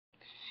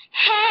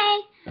Hey,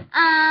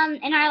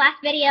 in our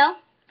last video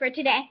for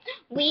today,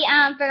 we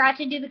forgot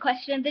to do the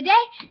question of the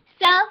day,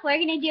 so we're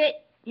gonna do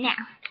it now.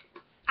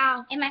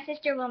 Ow! And my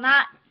sister will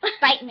not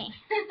bite me.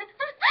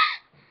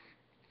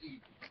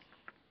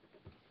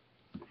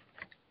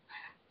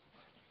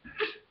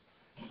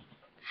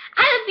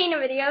 I haven't seen a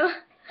video.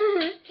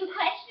 The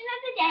question of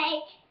the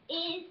day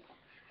is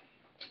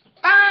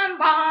how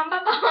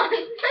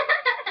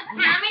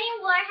many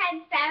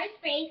warhead sour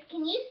sprays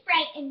can you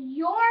spray in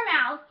your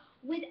mouth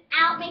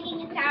without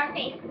making a sour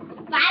face?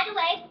 By the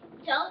way,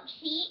 don't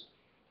cheat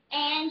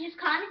and just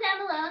comment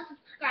down below,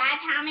 subscribe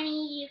how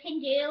many you can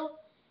do.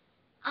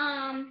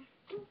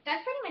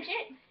 That's pretty much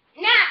it.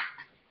 Now,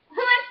 who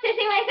wants to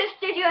see my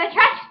sister do a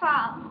trust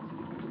fall?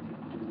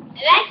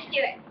 Let's do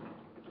it.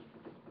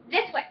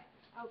 This way.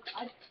 Oh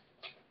God.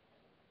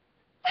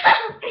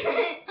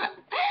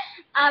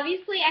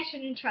 Obviously I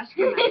shouldn't trust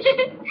her much.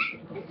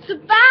 So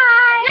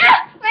bye!